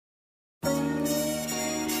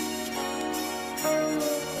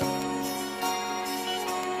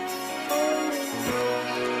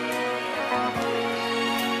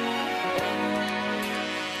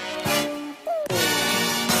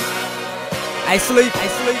I sleep.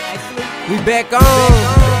 We back on.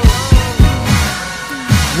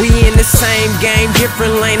 We in the same game,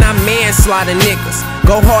 different lane, I manslaughter niggas.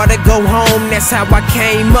 Go hard or go home, that's how I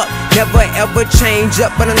came up. Never ever change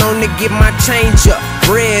up, but I'm known to get my change up.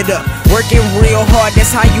 Bread up, working real hard,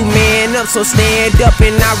 that's how you man up. So stand up,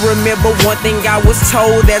 and I remember one thing I was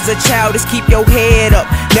told as a child is keep your head up.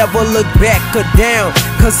 Never look back or down,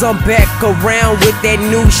 cause I'm back around with that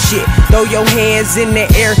new shit. Throw your hands in the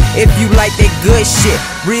air if you like that good shit.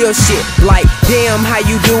 Real shit, like damn how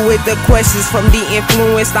you do it. The questions from the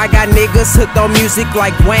influence, I got niggas hooked on music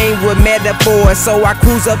like Wayne with metaphors. So I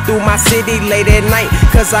cruise up through my city late at night,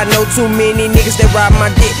 cause I know too many niggas that ride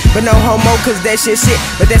my dick. But no homo, cause that shit.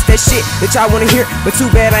 But that's that shit that y'all wanna hear. But too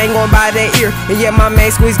bad I ain't gon' buy that ear. And yeah, my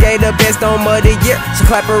main squeeze gave the best on of the year. So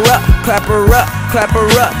clap her up, clap her up, clap her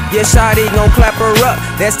up. Yeah, shawty gon' clap her up.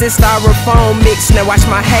 That's the Stirophone mix. Now watch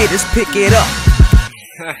my haters pick it up.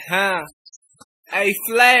 Hey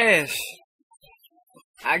Flash,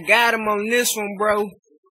 I got him on this one, bro.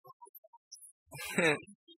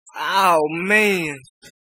 Oh man,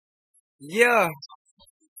 yeah.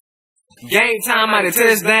 Game time out of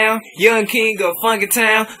touchdown. Young king of funky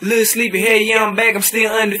town. Little sleepy head, yeah, I'm back. I'm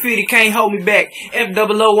still undefeated, can't hold me back.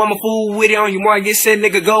 F-double-O, I'm a fool with it. On your mark, get set,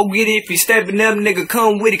 nigga, go get it. If you stepping up, nigga,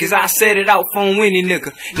 come with it, cause I set it out for winning,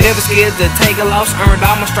 nigga. Never scared to take a loss. Earned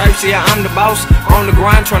all my stripes, yeah, I'm the boss. On the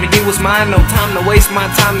grind, trying to get what's mine. No time to waste, my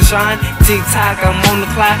time to shine. Tick-tock, I'm on the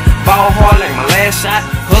clock. Ball hard like my last shot.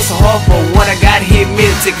 Hustle hard for what I got. Hit me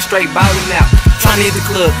to take it straight, ballin' out. Tryna hit the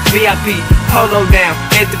club, VIP, polo down,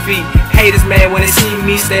 at the feet. Haters mad when they see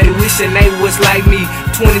me, steady wishing they was like me.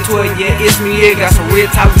 2012, yeah, it's me, yeah, got some real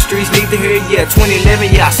talk, the streets need to hear, yeah.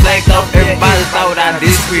 2011, yeah, I slacked off, everybody thought I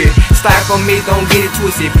disappeared. Styrophone mix, don't get it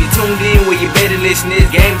twisted. If you tuned in, well, you better listen. It's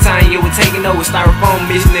game time, yeah, we're taking over. Styrophone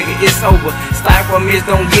mix, nigga, it's over. Styrophone mix,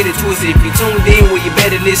 don't get it twisted. If you tuned in, well, you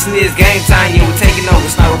better listen. It's game time, yeah, we're taking over.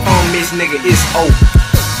 Styrophone mix, nigga, it's over.